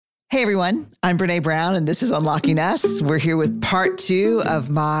Hey everyone, I'm Brené Brown and this is Unlocking Us. We're here with part 2 of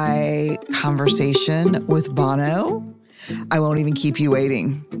my conversation with Bono. I won't even keep you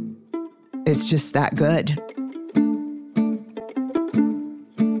waiting. It's just that good.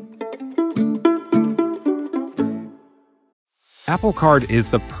 Apple Card is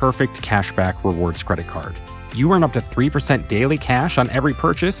the perfect cashback rewards credit card. You earn up to 3% daily cash on every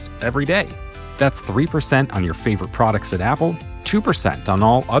purchase every day. That's 3% on your favorite products at Apple, 2% on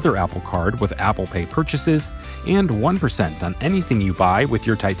all other Apple Card with Apple Pay purchases, and 1% on anything you buy with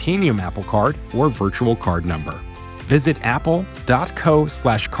your titanium Apple Card or virtual card number. Visit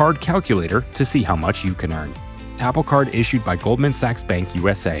apple.co/card calculator to see how much you can earn. Apple Card issued by Goldman Sachs Bank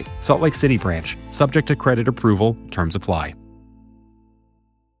USA, Salt Lake City branch, subject to credit approval, terms apply.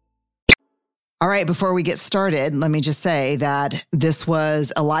 All right, before we get started, let me just say that this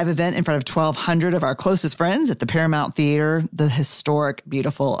was a live event in front of 1,200 of our closest friends at the Paramount Theater, the historic,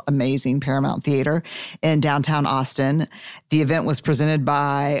 beautiful, amazing Paramount Theater in downtown Austin. The event was presented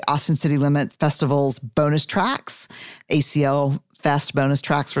by Austin City Limits Festival's Bonus Tracks, ACL Fest Bonus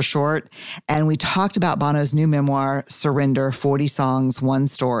Tracks for short. And we talked about Bono's new memoir, Surrender, 40 Songs, One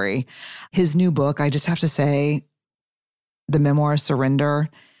Story. His new book, I just have to say, the memoir, Surrender,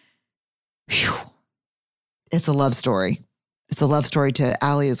 whew. It's a love story. It's a love story to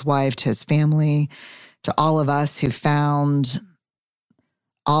Ali, his wife, to his family, to all of us who found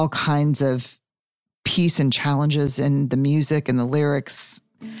all kinds of peace and challenges in the music and the lyrics.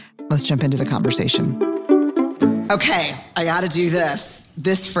 Let's jump into the conversation. Okay, I got to do this.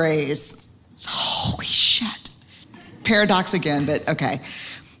 This phrase. Holy shit. Paradox again, but okay.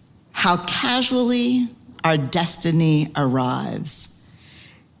 How casually our destiny arrives.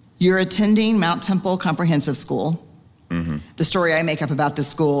 You're attending Mount Temple Comprehensive School. Mm-hmm. The story I make up about this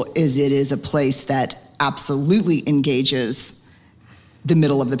school is it is a place that absolutely engages the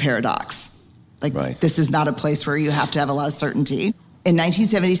middle of the paradox. This is not a place where you have to have a lot of certainty. In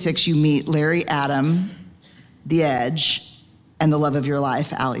 1976, you meet Larry Adam, The Edge, and the love of your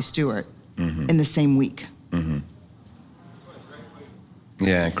life, Ali Stewart, in the same week. Mm-hmm.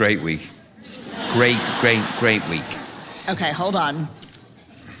 Yeah, great week. Great week. Okay, hold on.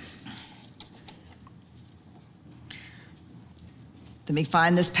 Let me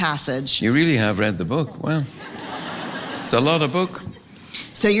find this passage. You really have read the book. Wow. It's a lot of book.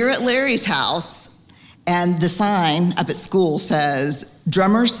 So you're at Larry's house, and the sign up at school says,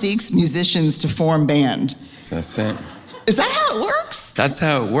 "Drummer seeks musicians to form band." That's it. Is that how it works? That's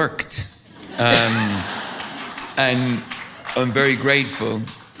how it worked. And I'm very grateful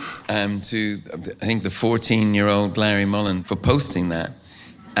to, I think, the 14-year-old Larry Mullen for posting that.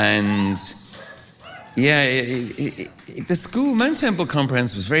 And yeah, the school, Mount Temple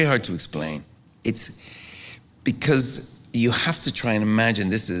Comprehensive, was very hard to explain. It's because you have to try and imagine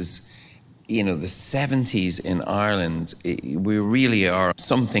this is, the 70s in Ireland. We really are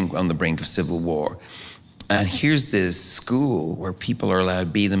something on the brink of civil war. And here's this school where people are allowed to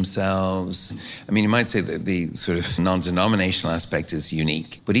be themselves. I mean, you might say that the sort of non-denominational aspect is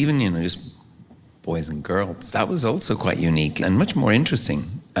unique, but even, just boys and girls, that was also quite unique and much more interesting.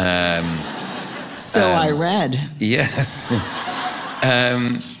 So I read. Yes.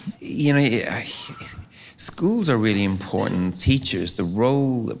 Schools are really important. Teachers, the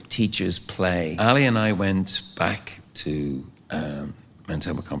role that teachers play. Ali and I went back to Mount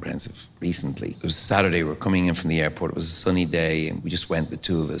Temple Comprehensive recently. It was Saturday, we were coming in from the airport. It was a sunny day, and we just went, the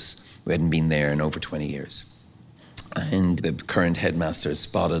two of us. We hadn't been there in over 20 years. And the current headmaster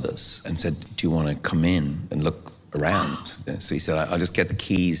spotted us and said, "Do you want to come in and look around?" So he said, "I'll just get the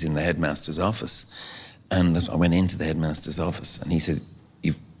keys in the headmaster's office." And I went into the headmaster's office, and he said,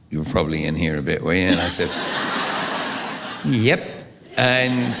 you were probably in here a bit, were you? And I said, "Yep."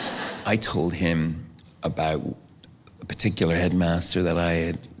 And I told him about a particular headmaster that I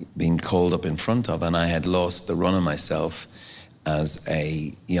had been called up in front of, and I had lost the run of myself as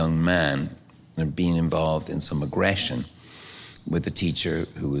a young man and being involved in some aggression with a teacher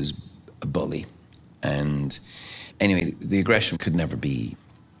who was a bully. And anyway, the aggression could never be,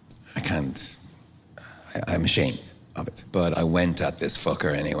 I'm ashamed of it. But I went at this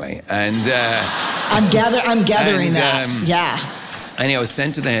fucker anyway. And I'm gathering that. Yeah. Anyway, I was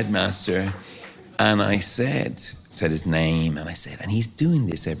sent to the headmaster, and I said his name, and I said, "And he's doing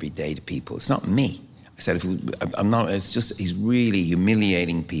this every day to people. It's not me." I said, "I'm not, it's just, he's really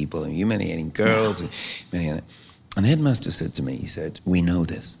humiliating people and humiliating girls." And the headmaster said to me, he said, "We know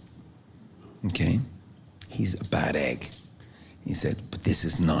this, okay? He's a bad egg." He said, "But this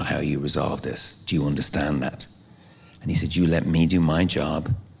is not how you resolve this. Do you understand that?" And he said, "You let me do my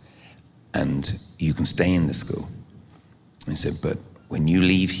job, and you can stay in the school." I said, "But when you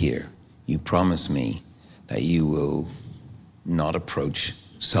leave here, you promise me that you will not approach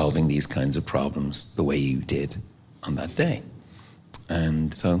solving these kinds of problems the way you did on that day.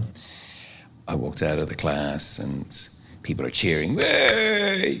 And so I walked out of the class and people are cheering,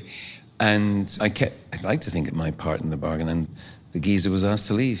 "Hey!" And I'd like to think of my part in the bargain, and the geezer was asked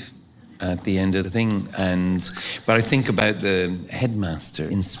to leave at the end of the thing. But I think about the headmaster,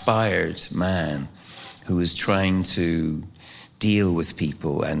 inspired man who was trying to deal with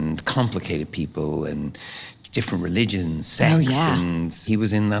people and complicated people and different religions, sects, and he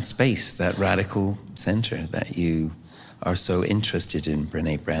was in that space, that radical center that you are so interested in,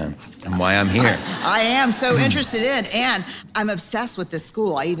 Brené Brown, and why I'm here. I am so interested in, and I'm obsessed with this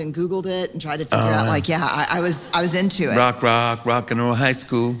school. I even Googled it and tried to figure out, I was into it. Rock and roll high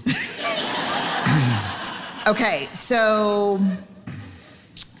school. Okay, so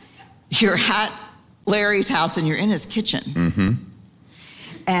you're at Larry's house and you're in his kitchen. Mm-hmm.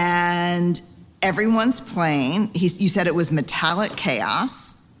 And everyone's playing. You said it was metallic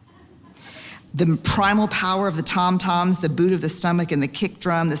chaos. The primal power of the tom-toms, the boot of the stomach and the kick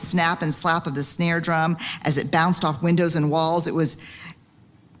drum, the snap and slap of the snare drum as it bounced off windows and walls. It was,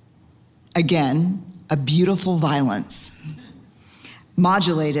 again, a beautiful violence,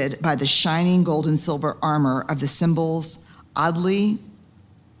 modulated by the shining gold and silver armor of the cymbals, oddly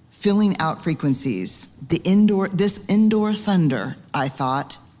filling out frequencies. This indoor thunder, I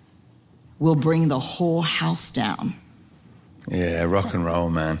thought, will bring the whole house down. Yeah, rock and roll,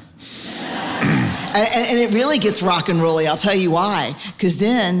 man. And it really gets rock and rolly, I'll tell you why. Because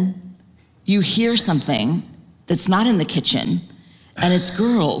then you hear something that's not in the kitchen, and it's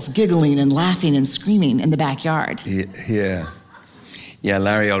girls giggling and laughing and screaming in the backyard. Yeah,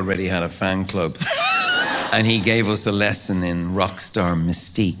 Larry already had a fan club. And he gave us a lesson in rock star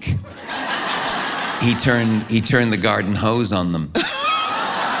mystique. He turned the garden hose on them.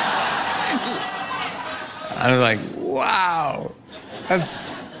 I was like, wow,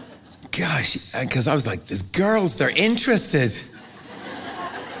 that's... Gosh, because I was like, these girls, they're interested.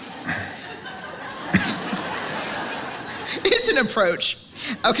 It's an approach.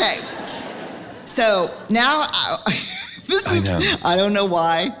 Okay, so now, I don't know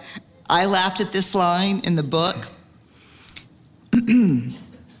why. I laughed at this line in the book.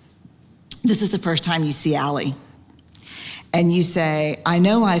 This is the first time you see Allie. And you say, I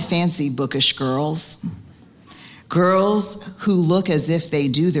know I fancy bookish girls. Girls who look as if they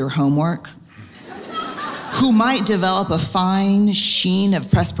do their homework, who might develop a fine sheen of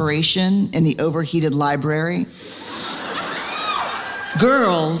perspiration in the overheated library.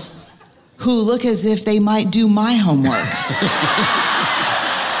 Girls who look as if they might do my homework.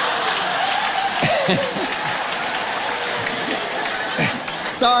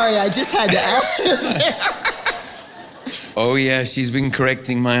 Sorry, I just had to ask you there. Oh yeah, she's been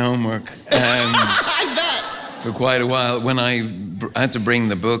correcting my homework. I bet. For quite a while, when I had to bring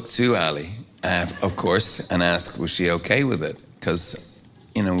the book to Ali, of course, and ask, was she okay with it? Because,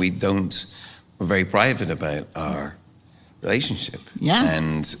 we're very private about our relationship. Yeah.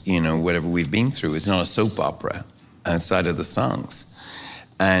 And, whatever we've been through is not a soap opera outside of the songs.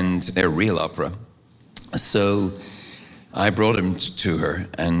 And they're real opera. So I brought him to her,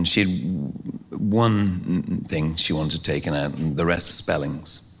 and she had one thing she wanted taken out, and the rest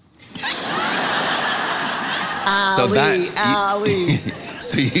spellings. Ali.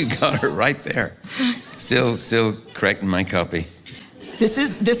 So you got her right there. Still correcting my copy.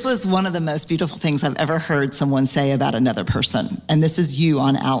 This was one of the most beautiful things I've ever heard someone say about another person. And this is you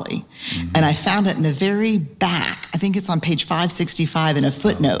on Allie. Mm-hmm. And I found it in the very back. I think it's on page 565 in a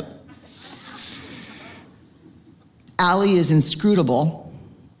footnote. Allie is inscrutable,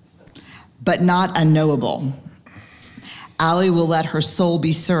 but not unknowable. Allie will let her soul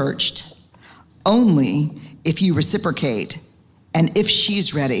be searched only if you reciprocate and if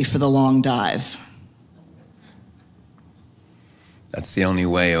she's ready for the long dive. That's the only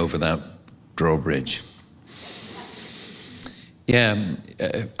way over that drawbridge. Yeah,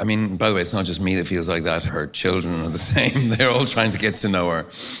 by the way, it's not just me that feels like that. Her children are the same. They're all trying to get to know her.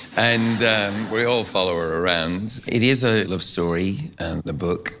 And we all follow her around. It is a love story, the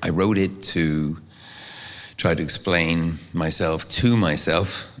book. I wrote it to try to explain myself to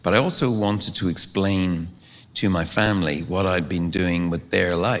myself, but I also wanted to explain to my family what I'd been doing with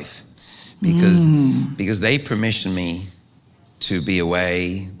their life. Because they permissioned me to be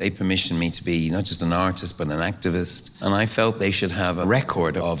away. They permissioned me to be not just an artist, but an activist. And I felt they should have a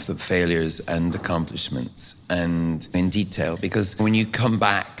record of the failures and accomplishments and in detail. Because when you come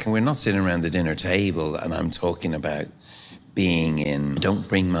back, we're not sitting around the dinner table and I'm talking about being in, don't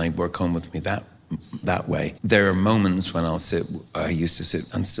bring my work home with me that that way. There are moments when I used to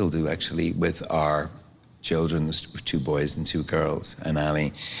sit, and still do actually, with our children, there's 2 boys and 2 girls, and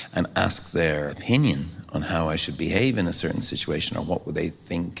Ali, and ask their opinion on how I should behave in a certain situation, or what would they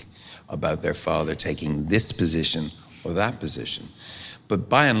think about their father taking this position or that position. But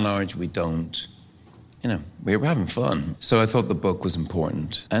by and large, we don't. We were having fun. So I thought the book was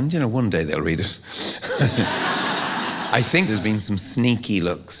important. And, one day they'll read it. I think there's been some sneaky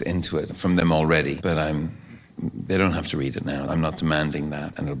looks into it from them already, but they don't have to read it now. I'm not demanding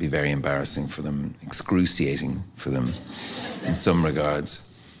that. And it'll be very embarrassing for them, excruciating for them in some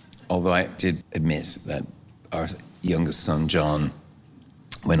regards. Although I did admit that our youngest son, John,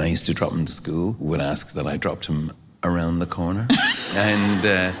 when I used to drop him to school, would ask that I dropped him around the corner.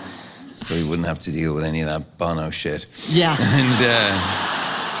 And so he wouldn't have to deal with any of that Bono shit. Yeah. And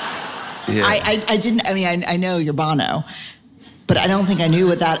yeah. I didn't, I know you're Bono, but I don't think I knew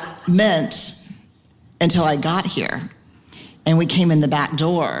what that meant until I got here. And we came in the back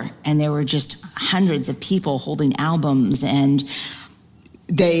door, and there were just hundreds of people holding albums, and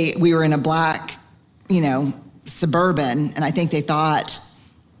we were in a black, Suburban, and I think they thought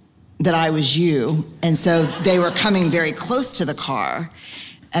that I was you. And so they were coming very close to the car.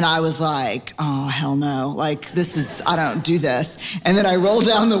 And I was like, oh, hell no. Like, I don't do this. And then I rolled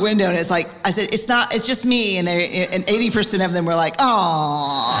down the window, and I said, it's just me. And 80% of them were like,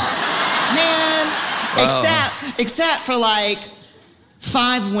 oh, man. Wow. Except for like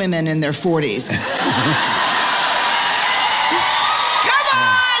 5 women in their 40s. Come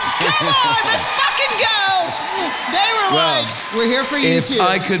on, let's fucking go. They were like, we're here for you too. If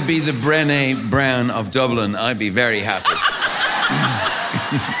I could be the Brené Brown of Dublin, I'd be very happy.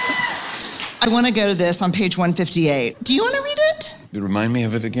 I want to go to this on page 158. Do you want to read it? Remind me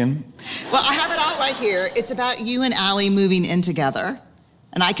of it again. Well, I have it all right here. It's about you and Ali moving in together.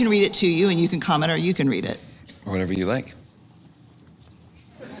 And I can read it to you, and you can comment, or you can read it. Or whatever you like.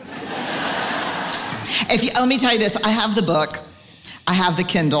 Let me tell you this. I have the book. I have the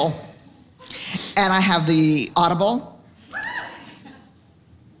Kindle. And I have the Audible.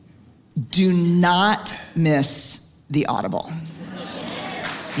 Do not miss the Audible.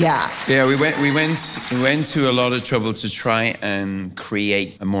 Yeah. Yeah, we went to a lot of trouble to try and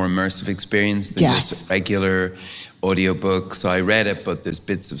create a more immersive experience than just a regular audiobook. So I read it, but there's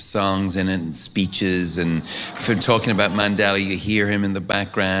bits of songs in it and speeches, and for talking about Mandela, you hear him in the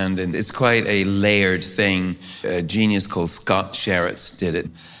background, and it's quite a layered thing. A genius called Scott Sheretz did it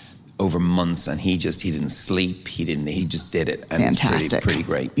over months, and he didn't sleep. He just did it. And fantastic. It's pretty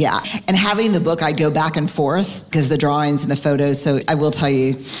great. Yeah. And having the book, I go back and forth because the drawings and the photos. So I will tell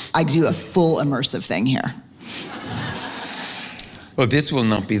you, I do a full immersive thing here. Well, this will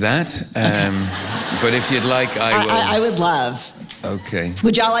not be that. But if you'd like, I will. I would love. Okay.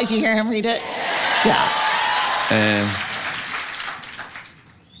 Would y'all like to hear him read it? Yeah.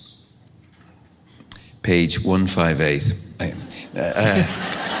 Page 158.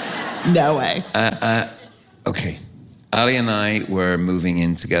 No way. Okay. Ali and I were moving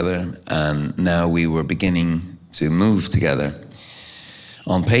in together, and now we were beginning to move together.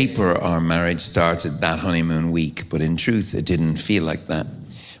 On paper, our marriage started that honeymoon week, but in truth, it didn't feel like that.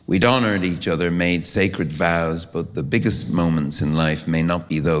 We'd honored each other, made sacred vows, but the biggest moments in life may not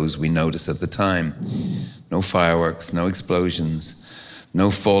be those we notice at the time. No fireworks, no explosions,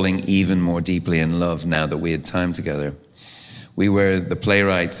 no falling even more deeply in love now that we had time together. We were the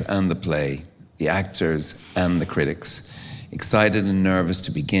playwrights and the play, the actors and the critics, excited and nervous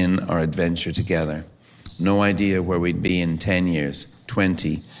to begin our adventure together. No idea where we'd be in 10 years,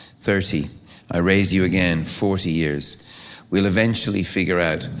 20, 30. I raise you again, 40 years. We'll eventually figure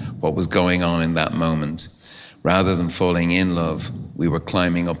out what was going on in that moment. Rather than falling in love, we were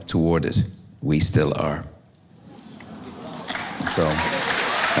climbing up toward it. We still are. So,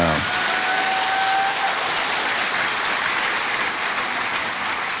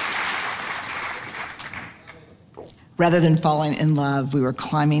 Rather than falling in love, we were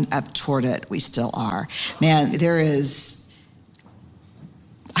climbing up toward it. We still are. Man,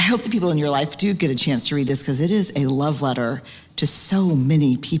 I hope the people in your life do get a chance to read this, because it is a love letter to so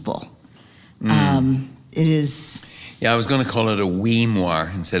many people. It is. Yeah, I was going to call it a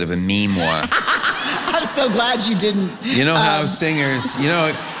weemoir instead of a memoir. I'm so glad you didn't. You know how singers,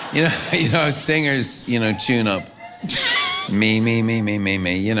 how singers, tune up. me.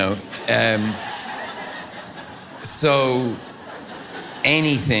 So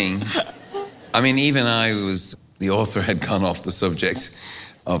anything, even the author had gone off the subject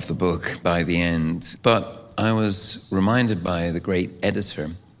of the book by the end, but I was reminded by the great editor,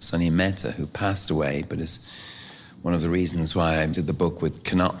 Sonny Mehta, who passed away, but is one of the reasons why I did the book with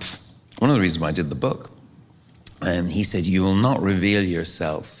Knopf, one of the reasons why I did the book. And he said, you will not reveal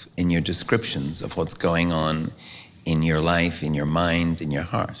yourself in your descriptions of what's going on in your life, in your mind, in your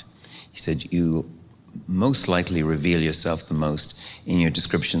heart. He said, you most likely reveal yourself the most in your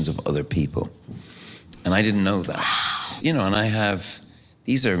descriptions of other people. And I didn't know that. Wow. You know, and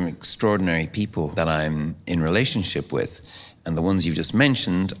these are extraordinary people that I'm in relationship with. And the ones you've just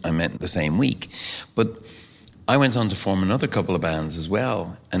mentioned, I met the same week. But I went on to form another couple of bands as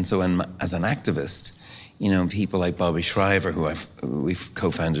well. And so as an activist, you know, people like Bobby Shriver, who we've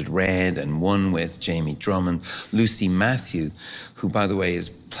co-founded Red, and one with Jamie Drummond, Lucy Matthew, who, by the way, has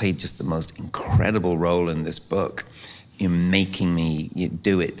played just the most incredible role in this book, you know, making me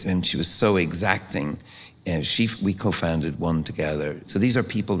do it. And she was so exacting. We co-founded one together. So these are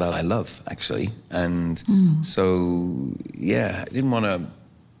people that I love, actually. And so, yeah, I didn't want to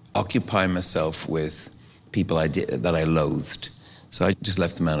occupy myself with people that I loathed. So I just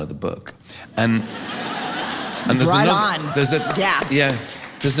left them out of the book. And there's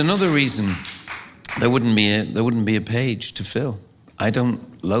there's another reason there wouldn't be a page to fill. I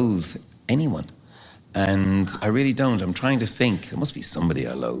don't loathe anyone, and I really don't. I'm trying to think. There must be somebody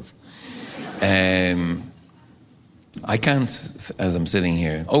I loathe. I can't, as I'm sitting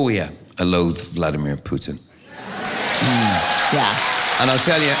here. Oh yeah, I loathe Vladimir Putin. Yeah. And I'll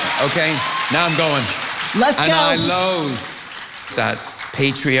tell you. Okay, now I'm going. Let's go. And I loathe that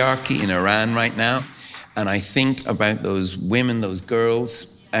patriarchy in Iran right now. And I think about those women, those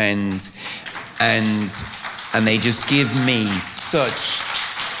girls, and they just give me such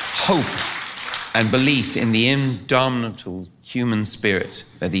hope and belief in the indomitable human spirit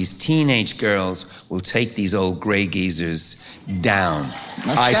that these teenage girls will take these old grey geezers down.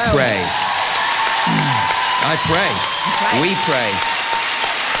 I pray. I pray. That's right. We pray.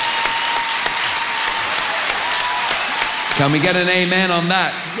 Can we get an amen on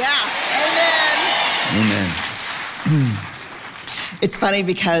that? Yeah, amen. Amen. It's funny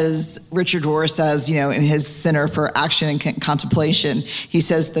because Richard Rohr says, you know, in his Center for Action and Contemplation, he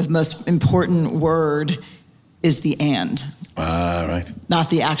says the most important word is the and. Right. Not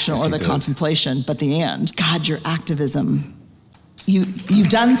the action or the contemplation, but the and. God, your activism. You've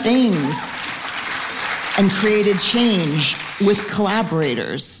done things and created change with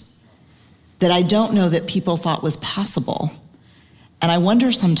collaborators that I don't know that people thought was possible. And I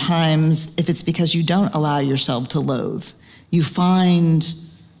wonder sometimes if it's because you don't allow yourself to loathe. You say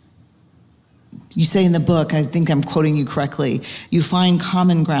in the book, I think I'm quoting you correctly, you find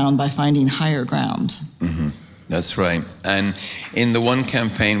common ground by finding higher ground. Mm-hmm. That's right. And in the one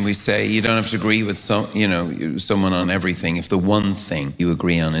campaign, we say you don't have to agree with someone on everything if the one thing you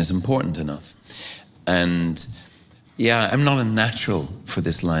agree on is important enough. And yeah, I'm not a natural for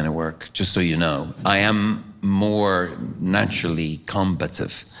this line of work, just so you know. I am more naturally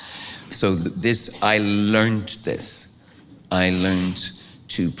combative. So I learned this. I learned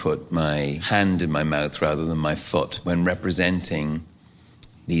to put my hand in my mouth rather than my foot when representing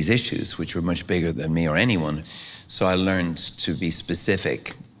these issues, which were much bigger than me or anyone. So I learned to be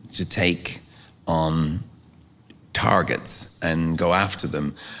specific, to take on targets and go after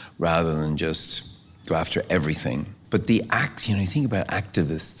them rather than just go after everything. But you think about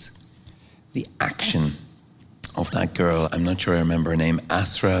activists, the action of that girl, I'm not sure I remember her name,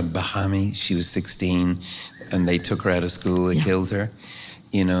 Asra Bahami, she was 16, and they took her out of school, they killed her,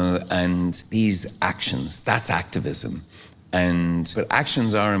 and these actions, that's activism. But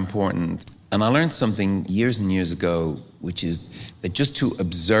actions are important. And I learned something years and years ago, which is that just to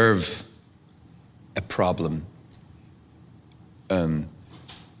observe a problem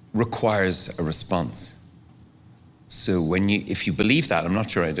requires a response. So if you believe that, I'm not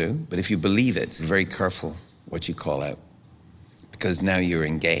sure I do, but if you believe it, be very careful what you call out, because now you're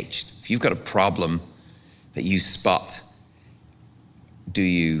engaged. If you've got a problem that you spot,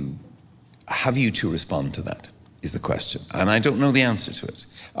 have you to respond to that, is the question. And I don't know the answer to it.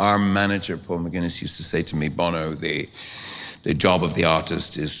 Our manager, Paul McGuinness, used to say to me, Bono, the job of the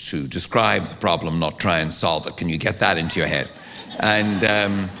artist is to describe the problem, not try and solve it. Can you get that into your head? And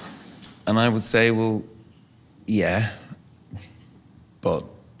I would say, well, yeah, but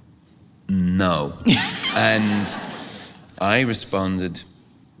no. And I responded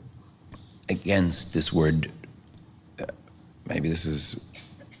against this word. Maybe this is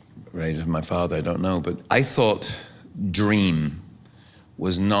related to my father, I don't know, but I thought dream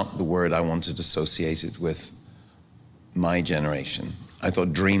was not the word I wanted associated with my generation. I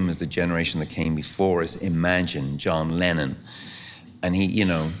thought dream was the generation that came before us. Imagine, John Lennon. And he,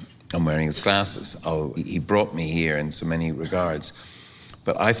 I'm wearing his glasses. Oh, he brought me here in so many regards.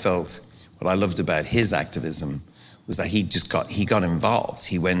 But I felt what I loved about his activism was that he got involved.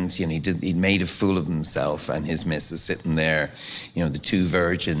 He went, he made a fool of himself and his missus sitting there, the two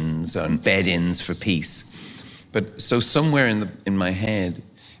virgins on bed-ins for peace. But so somewhere in my head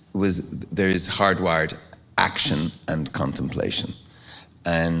there is hardwired action and contemplation.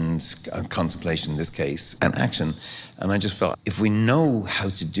 And contemplation in this case, and action. And I just felt, if we know how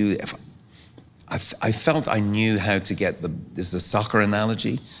to do it, I felt I knew how to get there's a soccer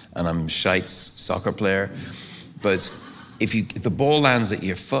analogy, and I'm Scheit's soccer player, but if the ball lands at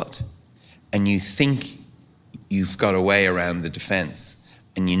your foot, and you think you've got a way around the defense,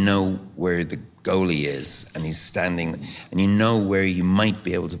 and you know where the goalie is, and he's standing, and you know where you might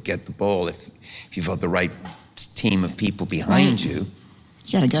be able to get the ball if you've got the right team of people behind you,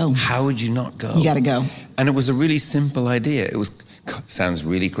 you gotta go. How would you not go? You gotta go. And it was a really simple idea. Sounds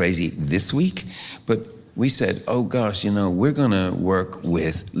really crazy this week, but we said, oh gosh, we're gonna work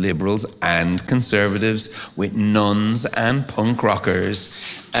with liberals and conservatives, with nuns and punk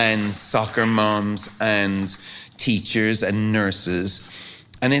rockers and soccer moms and teachers and nurses.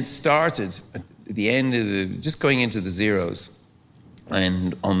 And it started at the end of just going into the zeros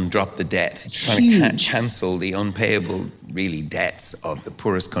and undrop the debt, trying to cancel the unpayable, really, debts of the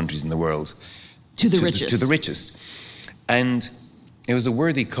poorest countries in the world. To the richest. And it was a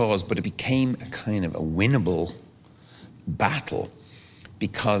worthy cause, but it became a kind of a winnable battle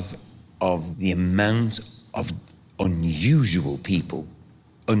because of the amount of unusual people,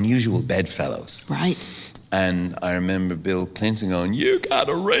 unusual bedfellows. Right. And I remember Bill Clinton going, you got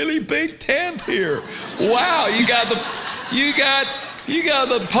a really big tent here. Wow, you got the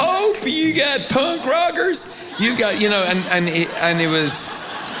Pope, you got punk rockers, you got, and it was,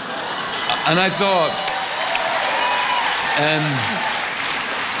 and I thought,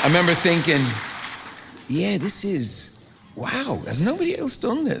 I remember thinking, yeah, this is, wow, has nobody else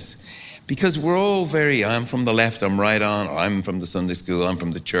done this? Because we're all I'm from the left, I'm right on, or I'm from the Sunday school, I'm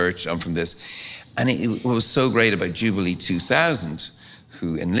from the church, I'm from this. And what was so great about Jubilee 2000,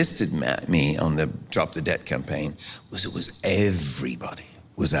 who enlisted me on the Drop the Debt campaign, was everybody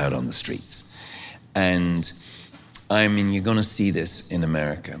was out on the streets. And you're going to see this in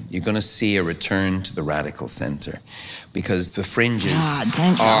America. You're going to see a return to the radical center, because the fringes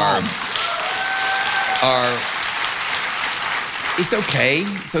are. It's okay.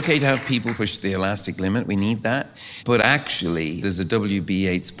 It's okay to have people push the elastic limit. We need that. But actually, there's a W.B.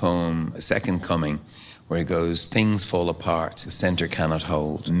 Yeats poem, Second Coming, where he goes, things fall apart, the center cannot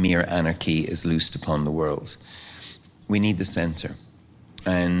hold, mere anarchy is loosed upon the world. We need the center.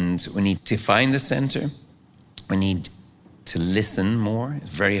 And we need to find the center. We need to listen more. It's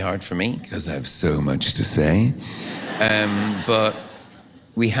very hard for me because I have so much to say. But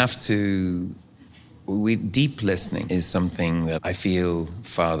we have to... deep listening is something that I feel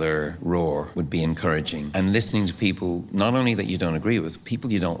Father Rohr would be encouraging. And listening to people, not only that you don't agree with,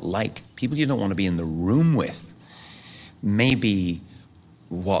 people you don't like, people you don't want to be in the room with, maybe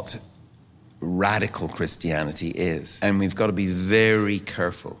what radical Christianity is. And we've got to be very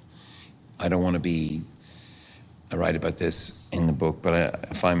careful. I don't want to be... I write about this in the book, but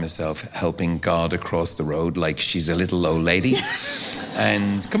I find myself helping God across the road like she's a little old lady.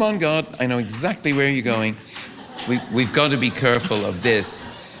 And come on, God, I know exactly where you're going. We've got to be careful of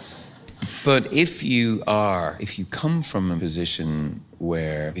this. But if you come from a position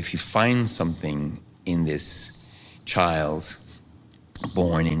where if you find something in this child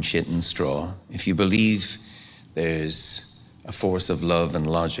born in shit and straw, if you believe there's a force of love and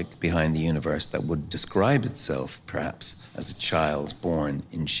logic behind the universe that would describe itself, perhaps, as a child born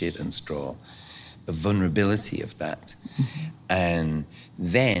in shit and straw, the vulnerability of that. Mm-hmm. And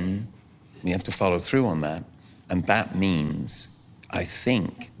then we have to follow through on that. And that means, I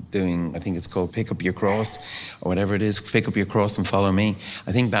think it's called Pick Up Your Cross, or whatever it is, Pick Up Your Cross and Follow Me.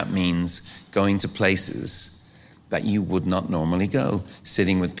 I think that means going to places that you would not normally go,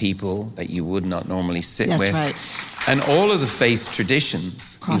 sitting with people that you would not normally sit with. That's right. And all of the faith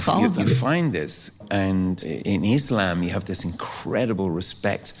traditions, you find this. And in Islam, you have this incredible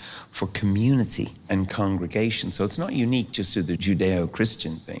respect for community and congregation. So it's not unique just to the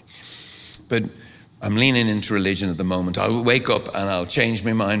Judeo-Christian thing. But I'm leaning into religion at the moment. I'll wake up and I'll change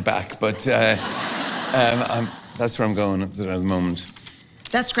my mind back. But that's where I'm going at the moment.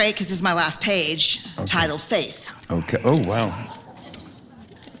 That's great, because this is my last page, titled Faith. Okay. Oh, wow.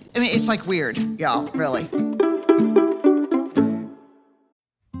 I mean, it's like weird, y'all, really.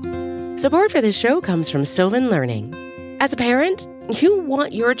 Support for this show comes from Sylvan Learning. As a parent, you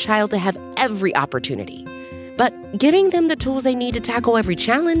want your child to have every opportunity, but giving them the tools they need to tackle every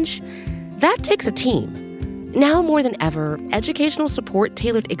challenge, that takes a team. Now more than ever, educational support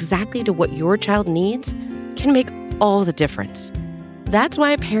tailored exactly to what your child needs can make all the difference. That's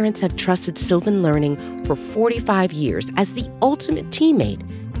why parents have trusted Sylvan Learning for 45 years as the ultimate teammate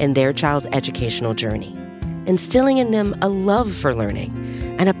in their child's educational journey, instilling in them a love for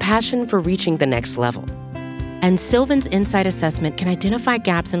learning and a passion for reaching the next level. And Sylvan's Insight Assessment can identify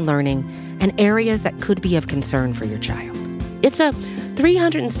gaps in learning and areas that could be of concern for your child. It's a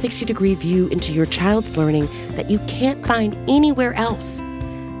 360-degree view into your child's learning that you can't find anywhere else,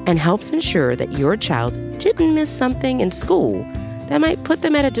 and helps ensure that your child didn't miss something in school that might put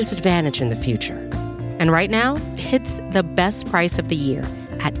them at a disadvantage in the future. And right now, it's the best price of the year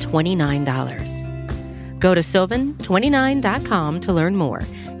at $29. Go to sylvan29.com to learn more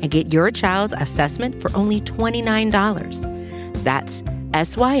and get your child's assessment for only $29. That's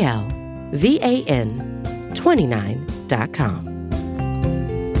SYLVAN 29.com.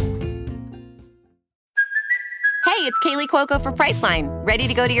 Hey, it's Kaylee Cuoco for Priceline. Ready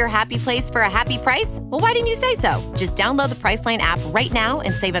to go to your happy place for a happy price? Well, why didn't you say so? Just download the Priceline app right now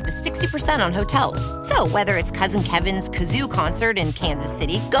and save up to 60% on hotels. So whether it's Cousin Kevin's Kazoo Concert in Kansas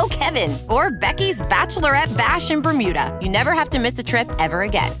City, go Kevin, or Becky's Bachelorette Bash in Bermuda, you never have to miss a trip ever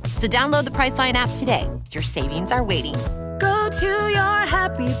again. So download the Priceline app today. Your savings are waiting. Go to your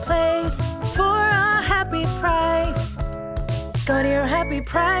happy place for a happy price. Go to your happy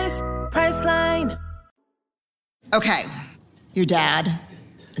price, Priceline. Okay, your dad,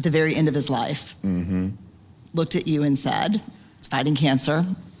 at the very end of his life, looked at you and said, "It's fighting cancer,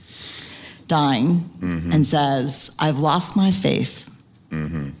 dying," and says, "I've lost my faith,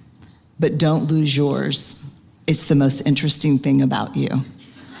 but don't lose yours. It's the most interesting thing about you."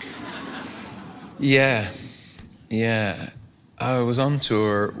 Yeah. I was on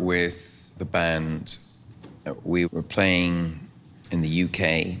tour with the band. We were playing in the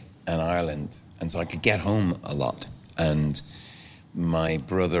UK and Ireland, and so I could get home a lot. And my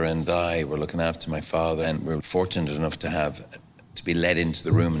brother and I were looking after my father, and we were fortunate enough to be led into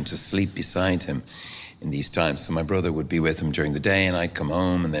the room and to sleep beside him in these times. So my brother would be with him during the day, and I'd come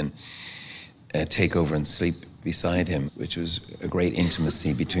home and then take over and sleep beside him, which was a great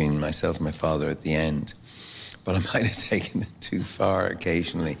intimacy between myself and my father at the end. But I might have taken it too far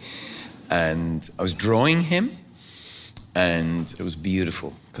occasionally. And I was drawing him, and it was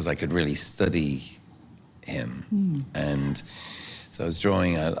beautiful because I could really study him. And so I was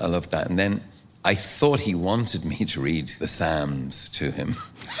drawing, I loved that. And then I thought he wanted me to read the Psalms to him.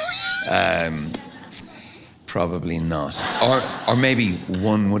 Probably not. Or maybe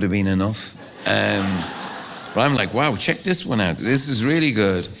one would have been enough. But I'm like, wow, check this one out. This is really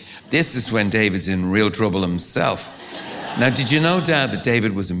good. This is when David's in real trouble himself. Now, did you know, Dad, that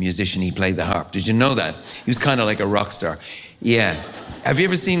David was a musician? He played the harp. Did you know that? He was kind of like a rock star. Yeah. Have you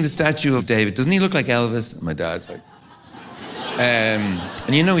ever seen the statue of David? Doesn't he look like Elvis? And my dad's like... and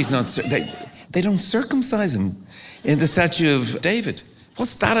you know he's not... They don't circumcise him in the statue of David.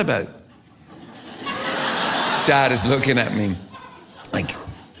 What's that about? Dad is looking at me like...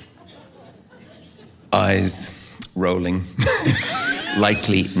 eyes rolling.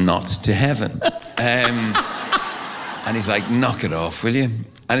 Likely not to heaven. And he's like, knock it off, will you?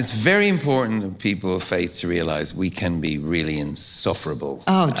 And it's very important for people of faith to realize we can be really insufferable.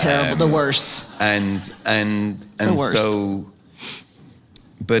 Oh, terrible, the worst. And the worst. So,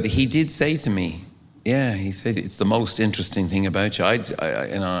 but he did say to me, yeah, he said, it's the most interesting thing about you.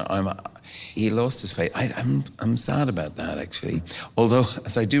 He lost his faith. I'm sad about that, actually. Although,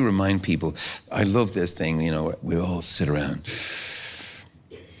 as I do remind people, I love this thing, you know, we all sit around.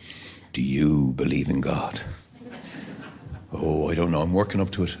 Do you believe in God? Oh, I don't know. I'm working up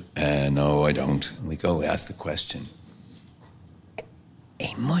to it. No, I don't. And we ask the question.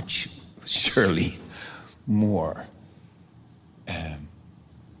 A much, surely, more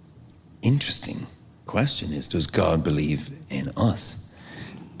interesting question is, does God believe in us?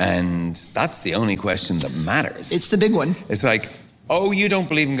 And that's the only question that matters. It's the big one. It's like, oh, you don't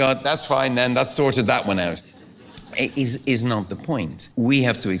believe in God? That's fine then. That's sorted that one out. It is not the point. We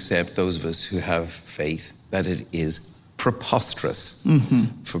have to accept, those of us who have faith, that it is preposterous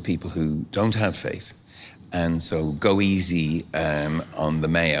for people who don't have faith. And so go easy on the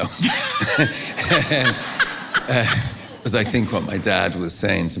mayo. As I think what my dad was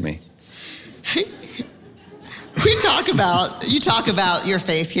saying to me. You talk about your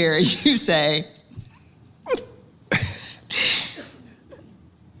faith here. You say,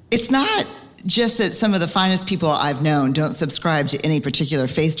 it's not just that some of the finest people I've known don't subscribe to any particular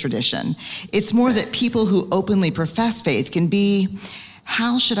faith tradition. It's more that people who openly profess faith can be,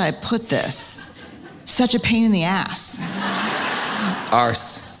 how should I put this? Such a pain in the ass.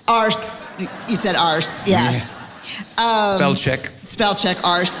 Arse. You said arse, yes. Yeah. Spell check. Spell check,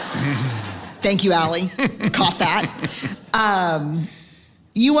 arse. Thank you, Allie. Caught that.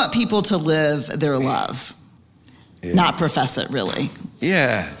 You want people to live their love, not profess it, really.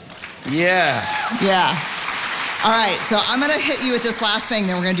 Yeah. All right, so I'm going to hit you with this last thing,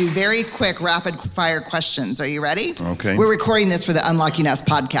 then we're going to do very quick rapid-fire questions. Are you ready? Okay. We're recording this for the Unlocking Us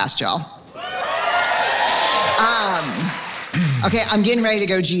podcast, y'all. Okay, I'm getting ready to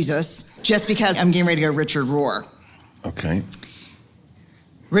go Jesus, just because I'm getting ready to go Richard Rohr. Okay.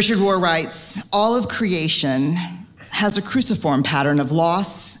 Richard Rohr writes, all of creation has a cruciform pattern of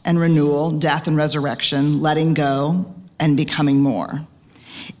loss and renewal, death and resurrection, letting go and becoming more.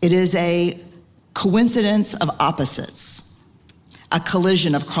 It is a coincidence of opposites, a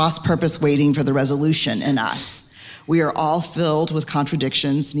collision of cross-purpose waiting for the resolution in us. We are all filled with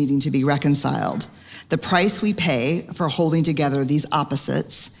contradictions needing to be reconciled. The price we pay for holding together these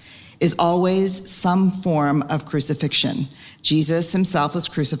opposites is always some form of crucifixion. Jesus himself was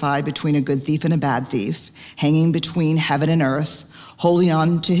crucified between a good thief and a bad thief, hanging between heaven and earth, holding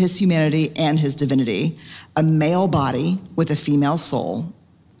on to his humanity and his divinity, a male body with a female soul.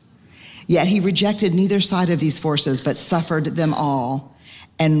 Yet he rejected neither side of these forces, but suffered them all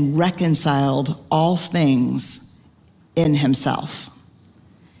and reconciled all things in himself.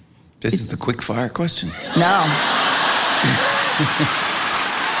 This is the quick fire question. No.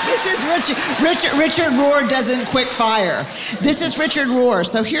 This is Richard Rohr doesn't quick fire. This is Richard Rohr.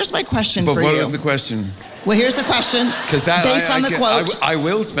 So here's my question for you. But what was the question? Well, here's the question. Because that based on the quote. I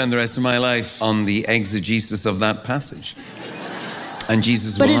will spend the rest of my life on the exegesis of that passage. And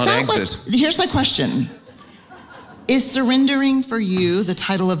Jesus will not exit. Here's my question. Is surrendering for you, the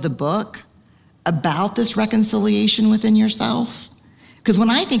title of the book, about this reconciliation within yourself? Because when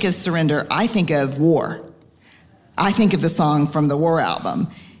I think of surrender, I think of war. I think of the song from the War album.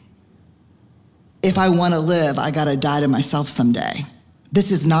 If I want to live, I got to die to myself someday.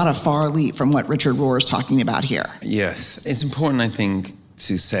 This is not a far leap from what Richard Rohr is talking about here. Yes. It's important, I think,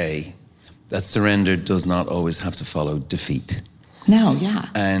 to say that surrender does not always have to follow defeat. No, yeah.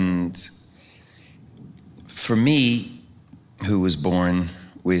 And for me, who was born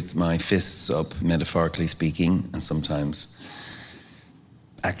with my fists up, metaphorically speaking, and sometimes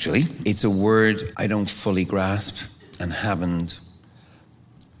actually, it's a word I don't fully grasp and haven't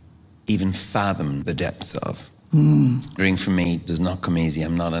even fathomed the depths of. Surrendering for me does not come easy.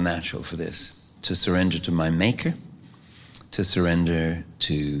 I'm not a natural for this. To surrender to my maker, to surrender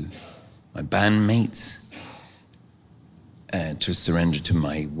to my bandmates, to surrender to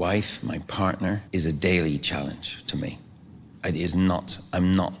my wife, my partner, is a daily challenge to me.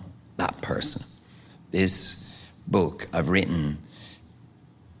 I'm not that person. This book I've written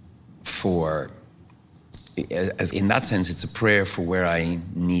in that sense, it's a prayer for where I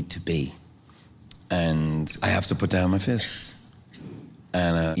need to be. And I have to put down my fists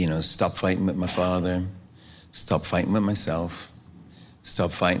and, stop fighting with my father, stop fighting with myself, stop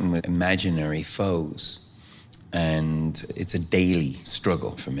fighting with imaginary foes. And it's a daily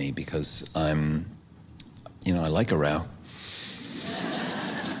struggle for me because I like a row.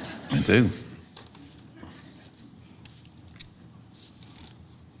 I do.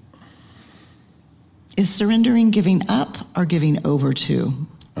 Is surrendering giving up or giving over to?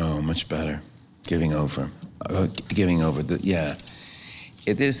 Oh, much better. Giving over. Giving over. Yeah.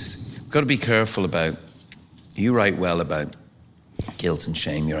 It is, got to be careful about, you write well about guilt and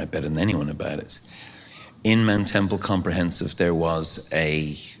shame. You write better than anyone about it. In Mount Temple Comprehensive, there was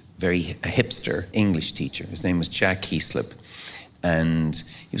a hipster English teacher. His name was Jack Heaslip. And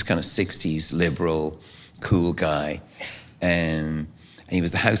he was kind of 60s, liberal, cool guy. And he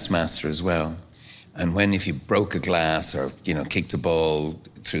was the housemaster as well. And if you broke a glass or, kicked a ball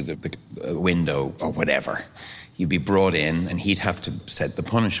through the window or whatever, you'd be brought in and he'd have to set the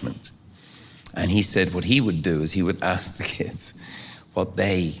punishment. And he said what he would do is he would ask the kids how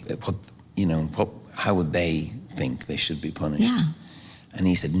would they think they should be punished. Yeah. And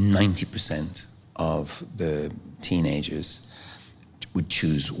he said 90% of the teenagers would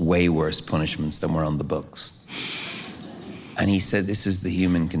choose way worse punishments than were on the books. And he said, this is the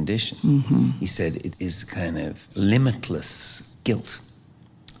human condition. Mm-hmm. He said, it is kind of limitless guilt.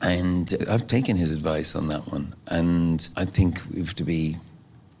 And I've taken his advice on that one. And I think we have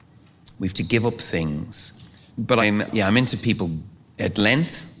to give up things. But I'm into people at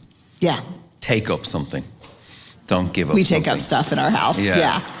Lent. Yeah. Take up something. Don't give up We something. take up stuff in our house.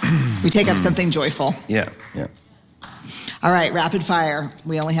 Yeah. We take up something joyful. Yeah. All right, rapid fire.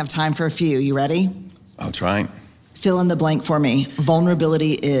 We only have time for a few. You ready? I'll try. Fill in the blank for me.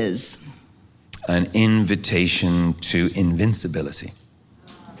 Vulnerability is? An invitation to invincibility.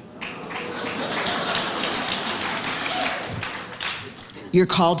 You're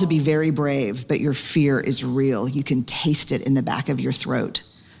called to be very brave, but your fear is real. You can taste it in the back of your throat.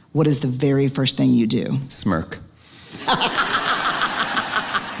 What is the very first thing you do? Smirk.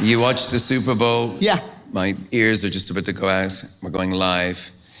 You watch the Super Bowl? Yeah. My ears are just about to go out. We're going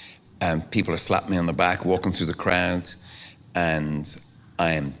live. And people are slapping me on the back, walking through the crowd. And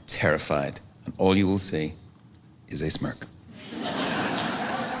I am terrified. And all you will see is a smirk.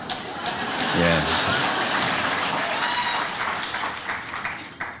 Yeah.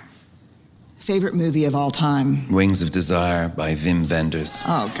 Favorite movie of all time? Wings of Desire by Wim Wenders.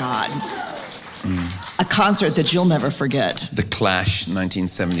 Oh, God. A concert that you'll never forget. The Clash,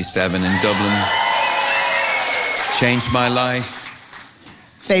 1977 in Dublin. Changed my life.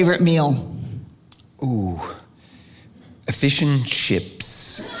 Favorite meal? Ooh. Fish and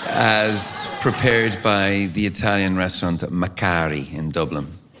chips as prepared by the Italian restaurant Macari in Dublin.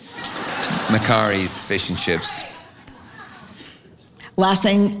 Macari's fish and chips. Last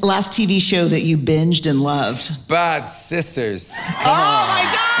TV show that you binged and loved? Bad Sisters. Oh my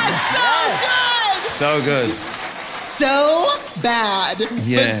God, So good. So bad,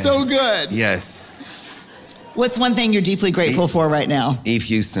 Yeah. but so good. Yes. What's one thing you're deeply grateful for right now? Eve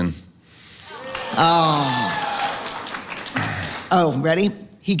Houston. Oh, ready?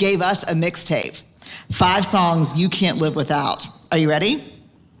 He gave us a mixtape. 5 songs you can't live without. Are you ready?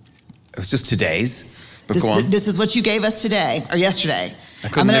 It was just today's, but go on. This is what you gave us today, or yesterday. I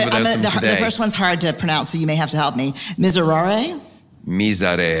couldn't live without them today. The first one's hard to pronounce, so you may have to help me. Miserere?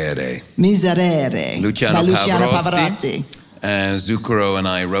 Miserere. Luciano Pavarotti. Zucchero and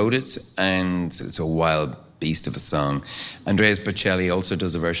I wrote it, and it's a wild beast of a song. Andreas Bocelli also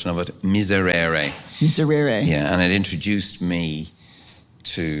does a version of it, Miserere. Miserere. Yeah, and it introduced me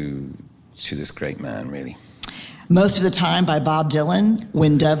to this great man, really. Most of the Time by Bob Dylan,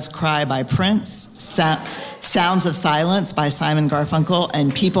 When Doves Cry by Prince, Sounds of Silence by Simon Garfunkel,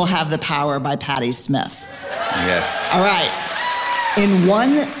 and People Have the Power by Patti Smith. Yes. All right. In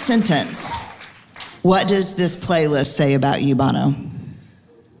one sentence, what does this playlist say about you, Bono?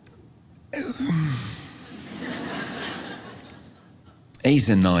 He's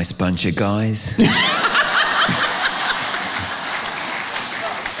a nice bunch of guys.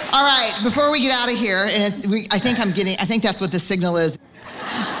 All right, before we get out of here, and I think that's what the signal is.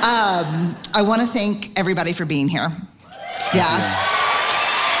 I want to thank everybody for being here. Yeah.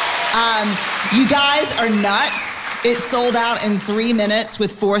 You guys are nuts. It sold out in 3 minutes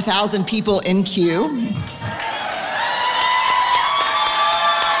with 4,000 people in queue.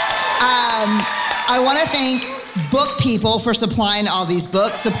 I want to thank book people for supplying all these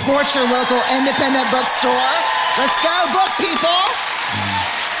books. Support your local independent bookstore. Let's go, book people.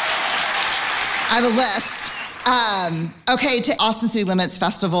 I have a list. Okay, to Austin City Limits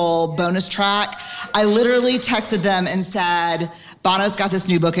Festival bonus track, I literally texted them and said, Bono's got this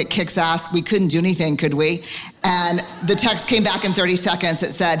new book, it kicks ass. We couldn't do anything, could we? And the text came back in 30 seconds.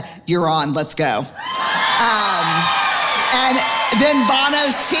 It said, you're on, let's go. And then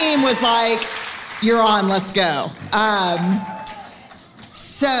Bono's team was like, you're on, let's go.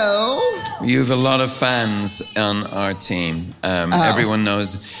 So. You have a lot of fans on our team. Everyone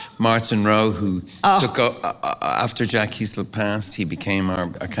knows Martin Rowe, who took after Jack Kiesel passed, he became our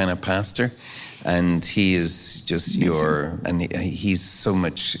kind of pastor. And he is just he's so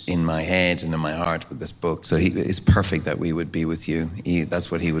much in my head and in my heart with this book. So it's perfect that we would be with you. That's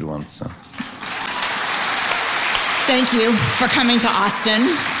what he would want, so. Thank you for coming to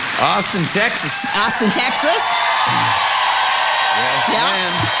Austin. Austin, Texas. Austin, Texas. Yes,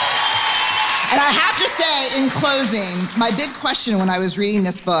 ma'am. And I have to say, in closing, my big question when I was reading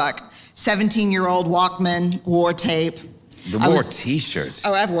this book, 17-year-old Walkman, war tape. The war t-shirt.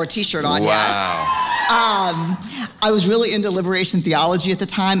 Oh, I have a war t-shirt on, wow. Yes. I was really into liberation theology at the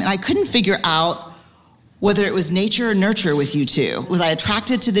time, and I couldn't figure out whether it was nature or nurture with you two. Was I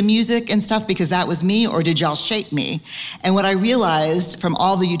attracted to the music and stuff because that was me, or did y'all shape me? And what I realized from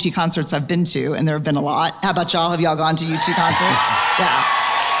all the UT concerts I've been to, and there have been a lot. How about y'all? Have y'all gone to UT concerts? Yeah.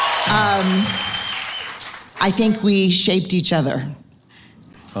 I think we shaped each other.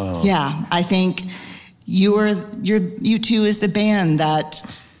 Oh. Yeah, I think you two is the band that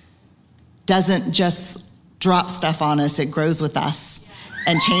doesn't just drop stuff on us, it grows with us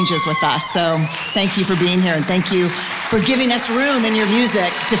and changes with us. So thank you for being here, and thank you for giving us room in your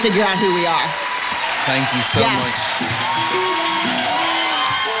music to figure out who we are. Thank you so much.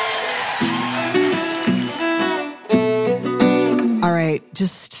 All right,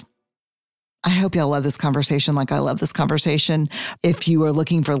 I hope y'all love this conversation like I love this conversation. If you are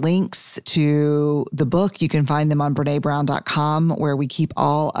looking for links to the book, you can find them on BrenéBrown.com, where we keep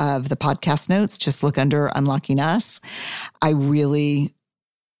all of the podcast notes. Just look under Unlocking Us. I really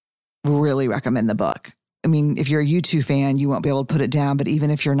really recommend the book. I mean, if you're a U2 fan, you won't be able to put it down, but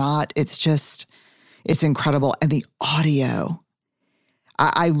even if you're not, it's incredible. And the audio,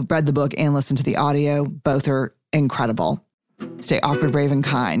 I read the book and listened to the audio. Both are incredible. Stay awkward, brave, and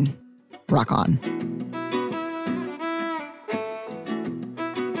kind. Rock on.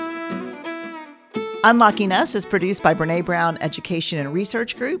 Unlocking Us is produced by Brené Brown Education and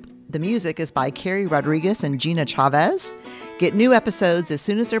Research Group. The music is by Carrie Rodriguez and Gina Chavez. Get new episodes as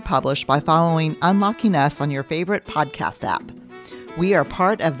soon as they're published by following Unlocking Us on your favorite podcast app. We are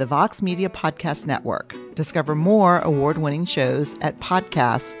part of the Vox Media Podcast Network. Discover more award-winning shows at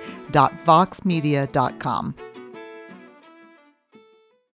podcast.voxmedia.com.